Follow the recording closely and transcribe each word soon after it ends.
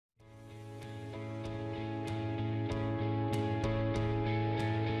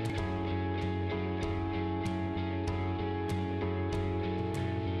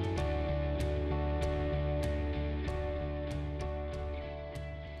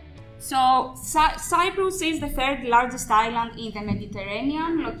So Cyprus is the third largest island in the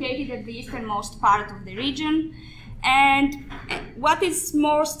Mediterranean, located at the easternmost part of the region. And what is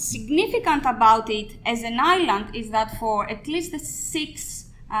most significant about it as an island is that for at least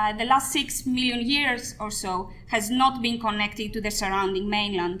the last 6 million years or so has not been connected to the surrounding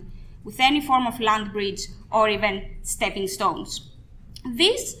mainland with any form of land bridge or even stepping stones.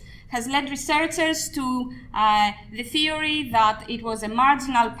 This has led researchers to the theory that it was a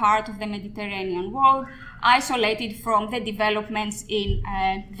marginal part of the Mediterranean world, isolated from the developments in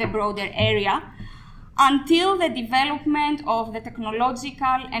the broader area, until the development of the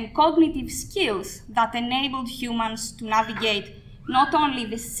technological and cognitive skills that enabled humans to navigate not only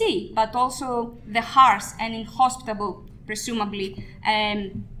the sea, but also the harsh and inhospitable, presumably,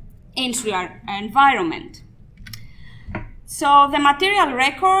 insular environment. So the material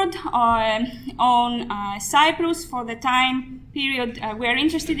record on Cyprus for the time period we're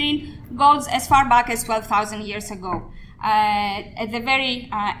interested in goes as far back as 12,000 years ago. At the very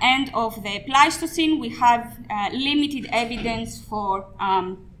end of the Pleistocene, we have limited evidence for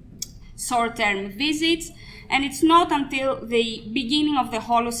short-term visits, and it's not until the beginning of the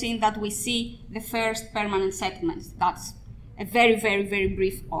Holocene that we see the first permanent settlements. That's a very, very, very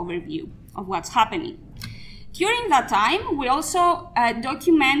brief overview of what's happening. During that time, we also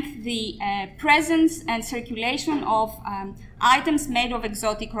document the presence and circulation of items made of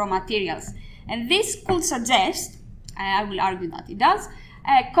exotic raw materials. And this could suggest, I will argue that it does,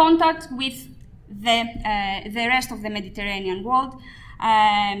 contact with the rest of the Mediterranean world.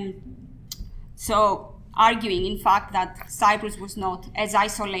 So arguing, in fact, that Cyprus was not as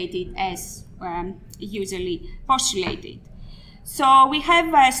isolated as usually postulated. So we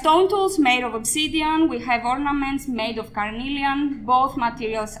have stone tools made of obsidian, we have ornaments made of carnelian. Both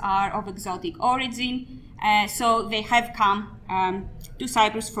materials are of exotic origin, so they have come to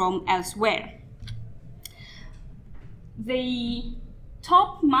Cyprus from elsewhere. The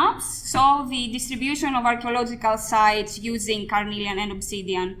top maps show the distribution of archaeological sites using carnelian and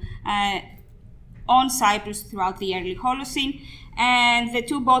obsidian on Cyprus throughout the early Holocene, and the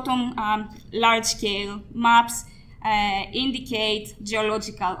two bottom large-scale maps indicate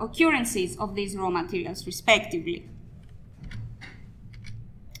geological occurrences of these raw materials, respectively.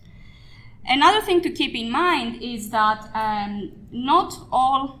 Another thing to keep in mind is that not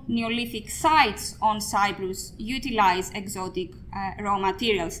all Neolithic sites on Cyprus utilize exotic raw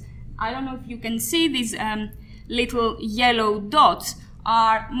materials. I don't know if you can see these little yellow dots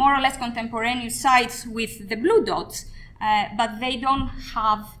are more or less contemporaneous sites with the blue dots, but they don't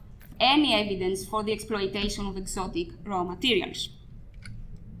have any evidence for the exploitation of exotic raw materials.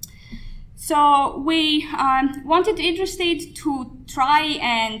 So we interested to try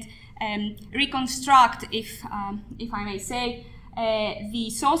and reconstruct, if I may say,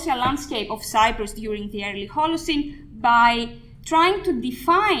 the social landscape of Cyprus during the early Holocene by trying to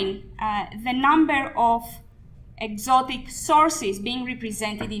define the number of exotic sources being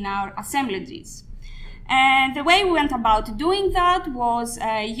represented in our assemblages. And the way we went about doing that was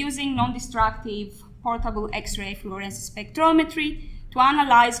using non-destructive portable X-ray fluorescence spectrometry to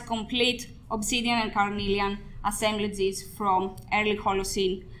analyze complete obsidian and carnelian assemblages from early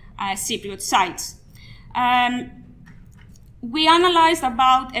Holocene Cypriot sites. We analyzed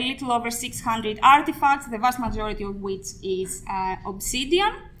about a little over 600 artifacts, the vast majority of which is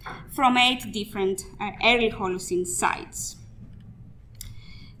obsidian, from 8 different early Holocene sites.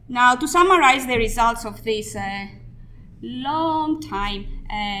 Now, to summarize the results of this long time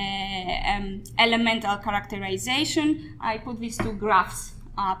elemental characterization, I put these two graphs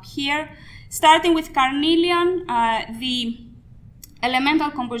up here. Starting with carnelian, the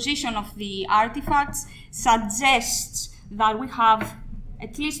elemental composition of the artifacts suggests that we have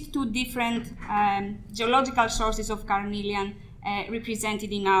at least 2 different geological sources of carnelian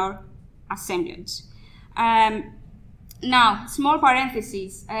represented in our assemblage. Now, small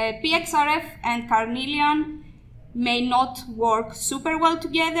parentheses, PXRF and carnelian may not work super well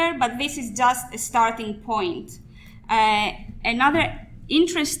together, but this is just a starting point. Another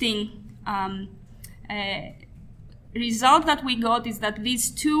interesting result that we got is that these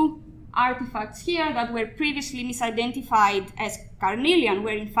 2 artifacts here that were previously misidentified as carnelian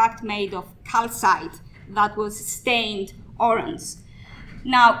were in fact made of calcite that was stained orange.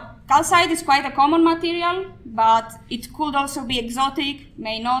 Now, calcite is quite a common material, but it could also be exotic,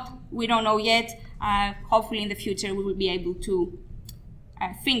 may not, we don't know yet. Hopefully in the future we will be able to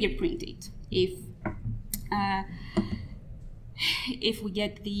fingerprint it if we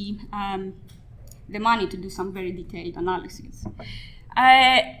get the money to do some very detailed analysis.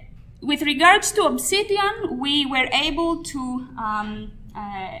 With regards to obsidian, we were able to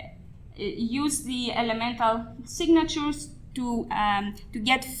use the elemental signatures to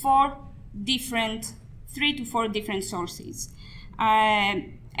get 3 to 4 different sources.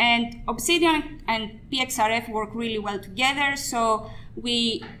 And obsidian and PXRF work really well together, so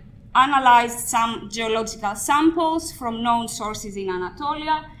we analyzed some geological samples from known sources in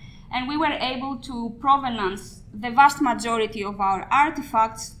Anatolia, and we were able to provenance the vast majority of our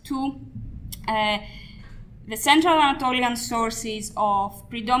artifacts to the central Anatolian sources of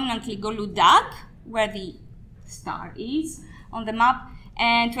predominantly Goludag, where the star is on the map,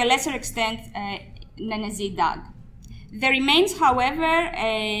 and to a lesser extent Nenezi Dag. There remains, however,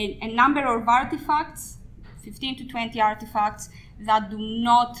 a number of artifacts, 15 to 20 artifacts, that do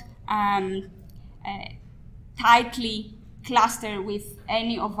not tightly cluster with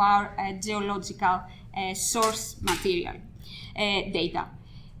any of our geological source material data.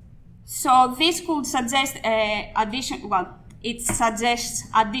 So this could suggest it suggests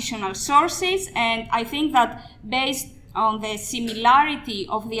additional sources, and I think that based on the similarity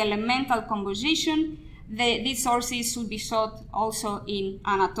of the elemental composition, these sources should be sought also in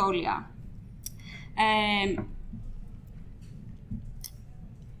Anatolia.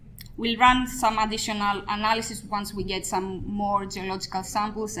 We'll run some additional analysis once we get some more geological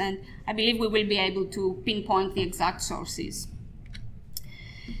samples, and I believe we will be able to pinpoint the exact sources.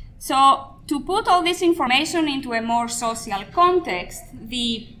 So, to put all this information into a more social context,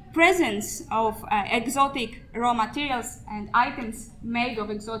 the presence of exotic raw materials and items made of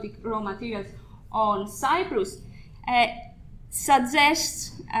exotic raw materials on Cyprus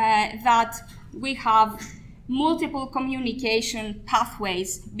suggests that we have multiple communication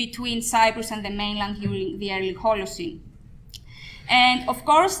pathways between Cyprus and the mainland during the early Holocene. And of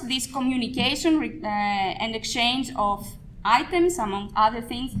course, this communication and exchange of items, among other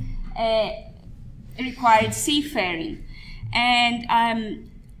things, required seafaring. And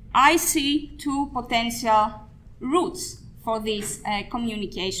I see 2 potential routes for this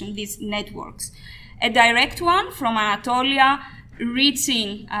communication, these networks. A direct one from Anatolia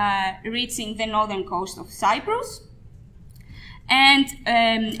reaching the northern coast of Cyprus, and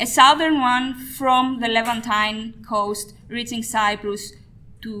a southern one from the Levantine coast reaching Cyprus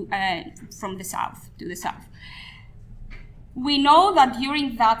from the south to the south. We know that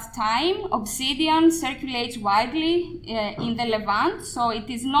during that time, obsidian circulates widely in the Levant, so it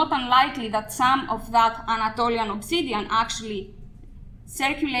is not unlikely that some of that Anatolian obsidian actually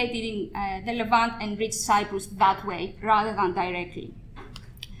circulated in the Levant and reached Cyprus that way, rather than directly.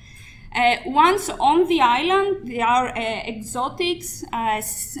 Once on the island, there are exotics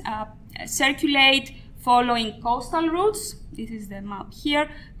circulate following coastal routes. This is the map here.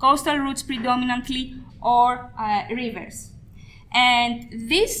 Coastal routes predominantly, or rivers. And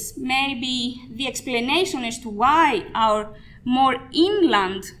this may be the explanation as to why our more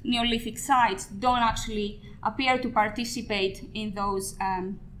inland Neolithic sites don't actually appear to participate in those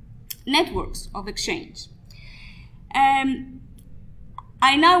networks of exchange.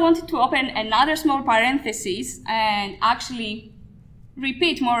 I now wanted to open another small parenthesis and actually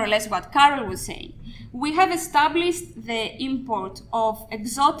repeat more or less what Carol was saying. We have established the import of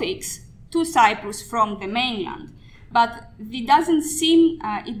exotics to Cyprus from the mainland, but it doesn't seem,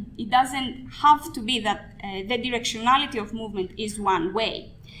 it doesn't have to be that the directionality of movement is one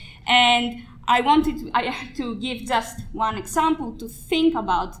way. And I have to give just one example to think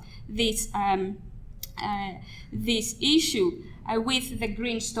about this, this issue with the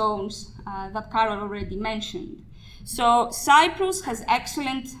green stones that Carol already mentioned. So Cyprus has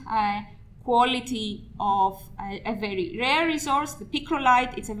excellent quality of a very rare resource, the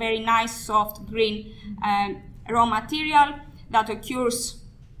picrolite. It's a very nice, soft, green raw material that occurs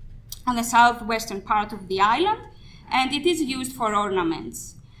on the southwestern part of the island, and it is used for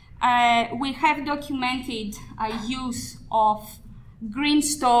ornaments. We have documented use of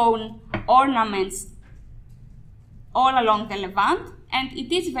greenstone ornaments all along the Levant, and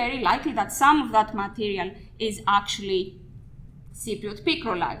it is very likely that some of that material is actually Cypriot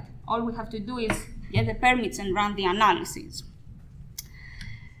picrolite. All we have to do is get the permits and run the analysis.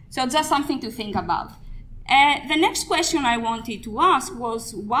 So just something to think about. The next question I wanted to ask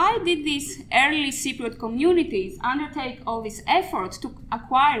was, why did these early Cypriot communities undertake all this effort to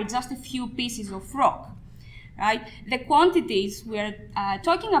acquire just a few pieces of rock? Right? The quantities we're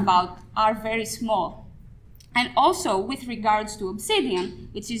talking about are very small. And also, with regards to obsidian,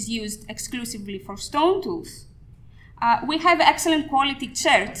 which is used exclusively for stone tools, we have excellent quality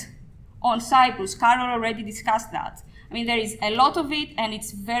chert on Cyprus. Carol already discussed that. I mean, there is a lot of it, and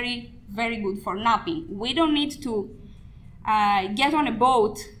it's very, very good for knapping. We don't need to get on a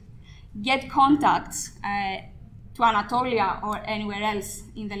boat, get contacts, to Anatolia or anywhere else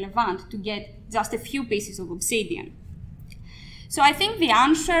in the Levant to get just a few pieces of obsidian. So I think the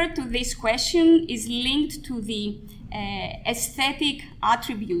answer to this question is linked to the aesthetic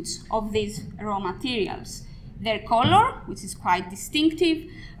attributes of these raw materials. Their color, which is quite distinctive,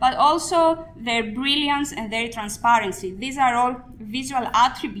 but also their brilliance and their transparency. These are all visual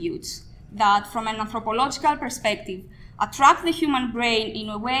attributes that, from an anthropological perspective, attract the human brain in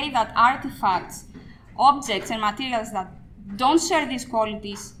a way that artifacts, objects, and materials that don't share these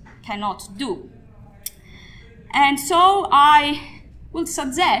qualities cannot do. And so I would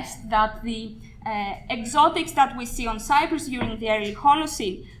suggest that the exotics that we see on Cyprus during the early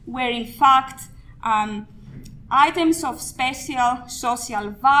Holocene were in fact items of special social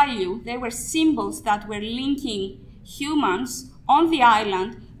value. They were symbols that were linking humans on the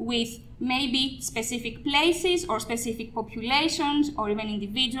island with maybe specific places or specific populations or even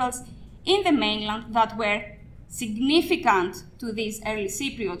individuals in the mainland that were significant to these early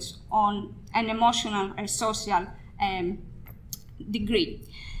Cypriots on an emotional or social degree.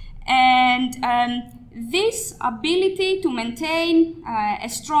 And this ability to maintain a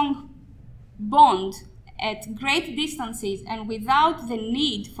strong bond at great distances and without the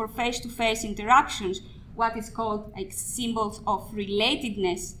need for face-to-face interactions, what is called like symbols of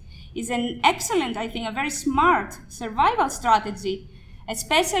relatedness, is an excellent, I think, a very smart survival strategy,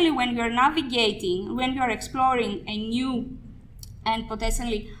 especially when you're navigating, when you're exploring a new and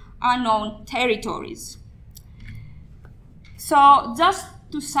potentially unknown territories. So just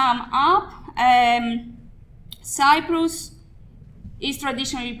to sum up, Cyprus is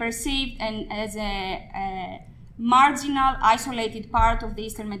traditionally perceived as a marginal, isolated part of the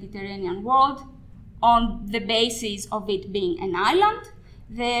Eastern Mediterranean world on the basis of it being an island.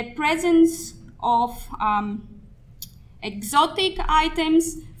 The presence of exotic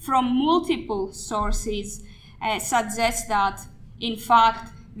items from multiple sources suggests that, in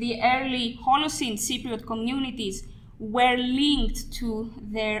fact, the early Holocene Cypriot communities were linked to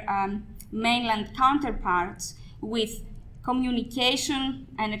their mainland counterparts with communication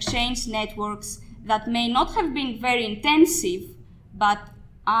and exchange networks that may not have been very intensive, but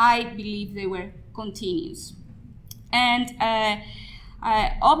I believe they were continuous. And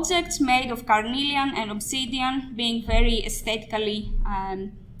objects made of carnelian and obsidian being very aesthetically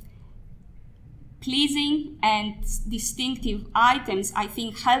pleasing and distinctive items, I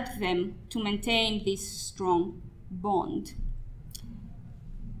think, helped them to maintain this strong bond.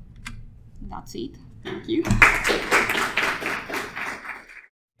 That's it. Thank you.